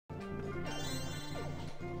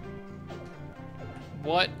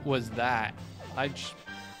What was that?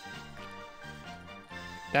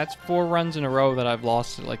 That's 4 runs in a row that I've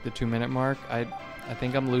lost at like the 2-minute mark. I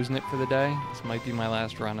think I'm losing it for the day. This might be my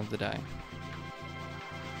last run of the day.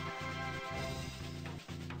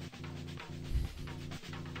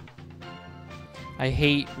 I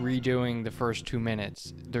hate redoing the first 2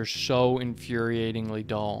 minutes. They're so infuriatingly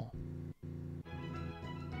dull.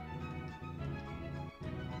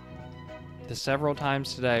 The several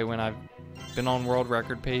times today when I've been on world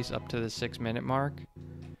record pace up to the 6-minute mark,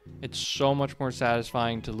 it's so much more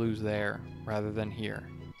satisfying to lose there rather than here.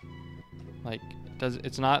 Like,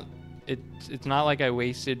 it's not like I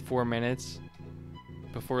wasted 4 minutes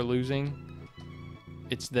before losing.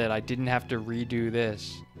 It's that I didn't have to redo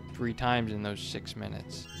this 3 times in those 6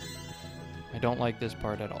 minutes. I don't like this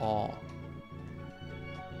part at all.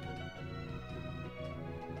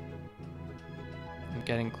 I'm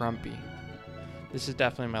getting grumpy. This is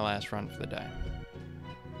definitely my last run for the day.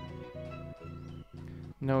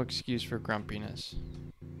 No excuse for grumpiness.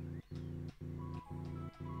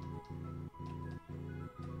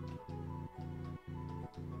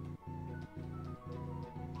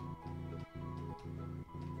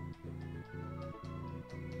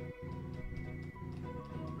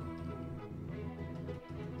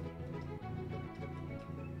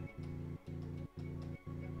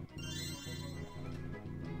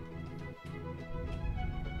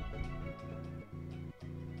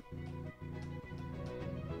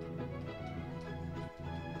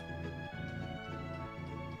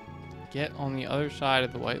 Get on the other side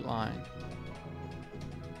of the white line.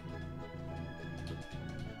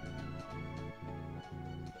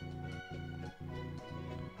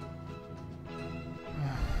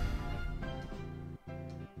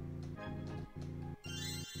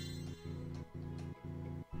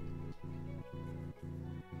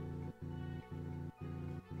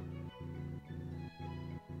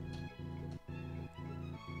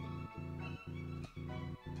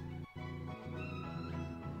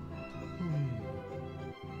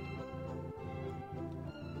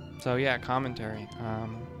 So yeah, commentary.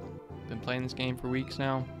 Been playing this game for weeks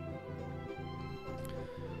now.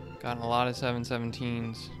 Gotten a lot of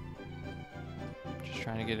 717s. Just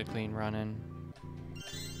trying to get a clean run in.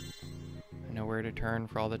 I know where to turn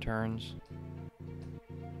for all the turns.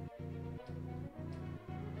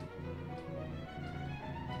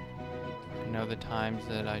 I know the times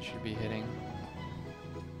that I should be hitting.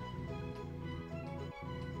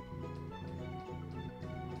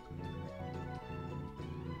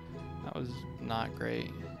 That was not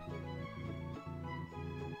great.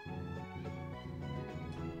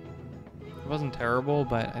 It wasn't terrible,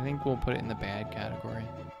 but I think we'll put it in the bad category.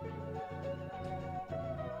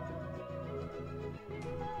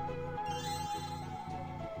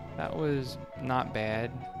 That was not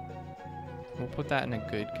bad. We'll put that in a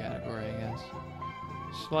good category, I guess.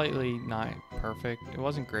 Slightly not perfect. It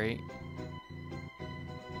wasn't great,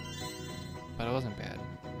 but it wasn't bad.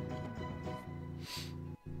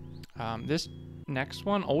 This next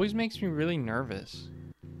one always makes me really nervous.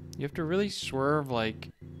 You have to really swerve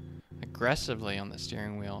like aggressively on the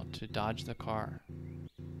steering wheel to dodge the car.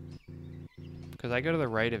 Because I go to the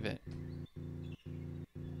right of it.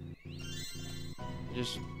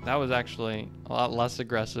 That was actually a lot less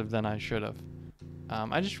aggressive than I should have.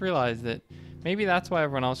 I just realized that maybe that's why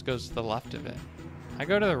everyone else goes to the left of it. I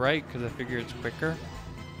go to the right because I figure it's quicker.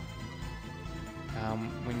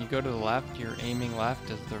 When you go to the left, you're aiming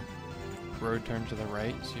left as the road turns to the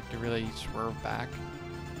right, so you have to really swerve back.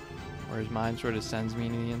 Whereas mine sort of sends me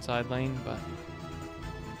into the inside lane, but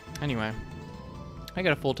anyway. I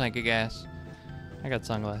got a full tank of gas. I got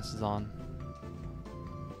sunglasses on.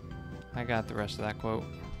 I got the rest of that quote.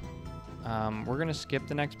 We're gonna skip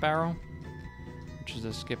the next barrel, which is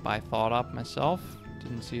a skip I thought up myself.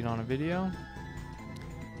 Didn't see it on a video.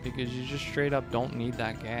 Because you just straight up don't need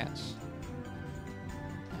that gas.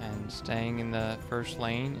 And staying in the first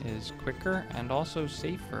lane is quicker and also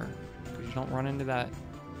safer, because you don't run into that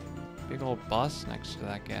big old bus next to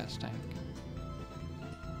that gas tank.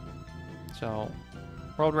 So,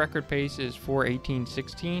 world record pace is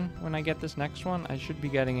 4:18.16. When I get this next one, I should be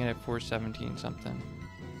getting it at 4:17 something.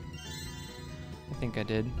 I think I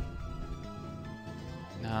did.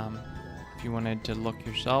 If you wanted to look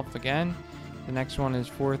yourself again, the next one is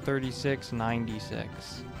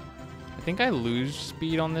 4:36.96. I think I lose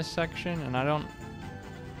speed on this section, and I don't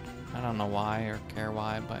know why or care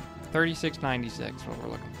why, but 36.96 is what we're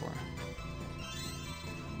looking for.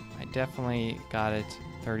 I definitely got it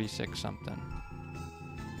 36 something.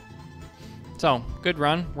 So, good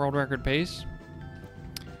run, world record pace.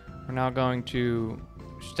 We're now going to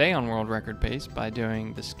stay on world record pace by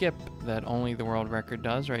doing the skip that only the world record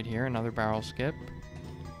does right here. Another barrel skip.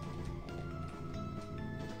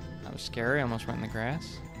 That was scary, I almost went in the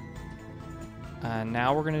grass.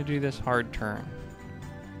 Now we're gonna do this hard turn,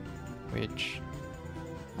 which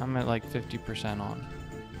I'm at like 50% on.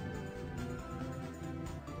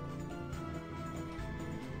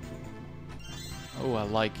 Oh, I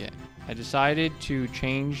like it. I decided to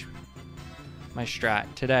change my strat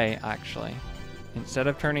today, actually. Instead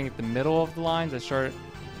of turning at the middle of the lines, I started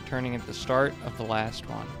turning at the start of the last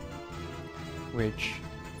one, which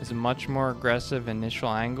is a much more aggressive initial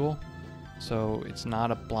angle, so it's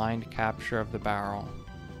not a blind capture of the barrel.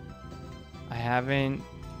 I haven't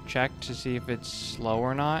checked to see if it's slow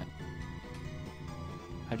or not.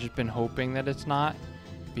 I've just been hoping that it's not,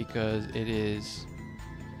 because it is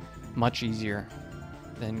much easier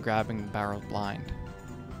than grabbing the barrel blind,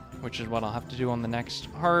 which is what I'll have to do on the next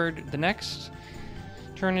hard. The next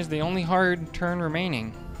turn is the only hard turn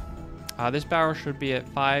remaining. This barrel should be at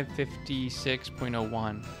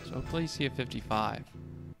 556.01, so please see a 55.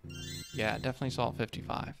 Yeah, definitely saw a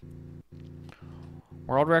 55.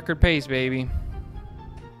 World record pace, baby.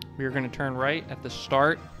 We are going to turn right at the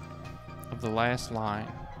start of the last line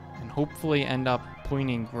and hopefully end up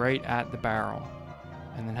pointing right at the barrel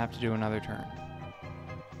and then have to do another turn.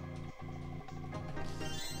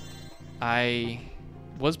 I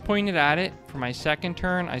was pointed at it for my second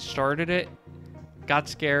turn. I started it, got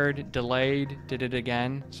scared, delayed, did it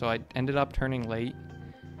again. So I ended up turning late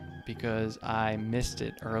because I missed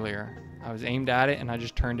it earlier. I was aimed at it and I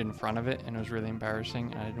just turned in front of it, and it was really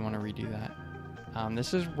embarrassing, and I didn't want to redo that.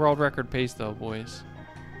 This is world record pace though, boys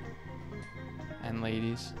and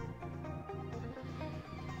ladies.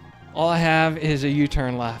 All I have is a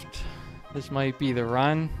U-turn left. This might be the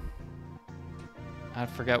run. I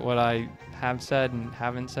forget what I have said and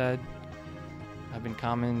haven't said. I've been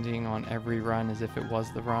commenting on every run as if it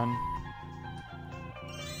was the run.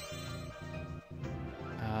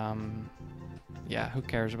 Yeah, who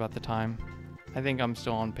cares about the time? I think I'm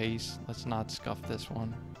still on pace. Let's not scuff this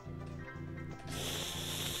one.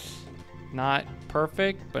 Not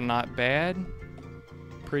perfect, but not bad.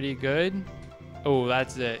 Pretty good. Oh,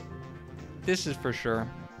 that's it. This is for sure.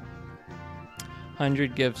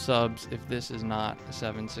 100 gift subs if this is not a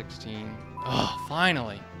 716. Oh,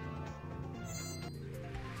 finally.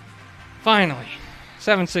 Finally.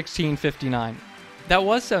 716.59. That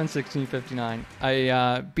was 716.59.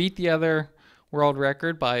 I beat the other world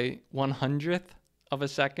record by 100th of a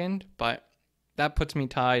second, but that puts me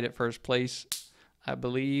tied at first place, I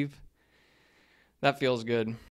believe. That feels good.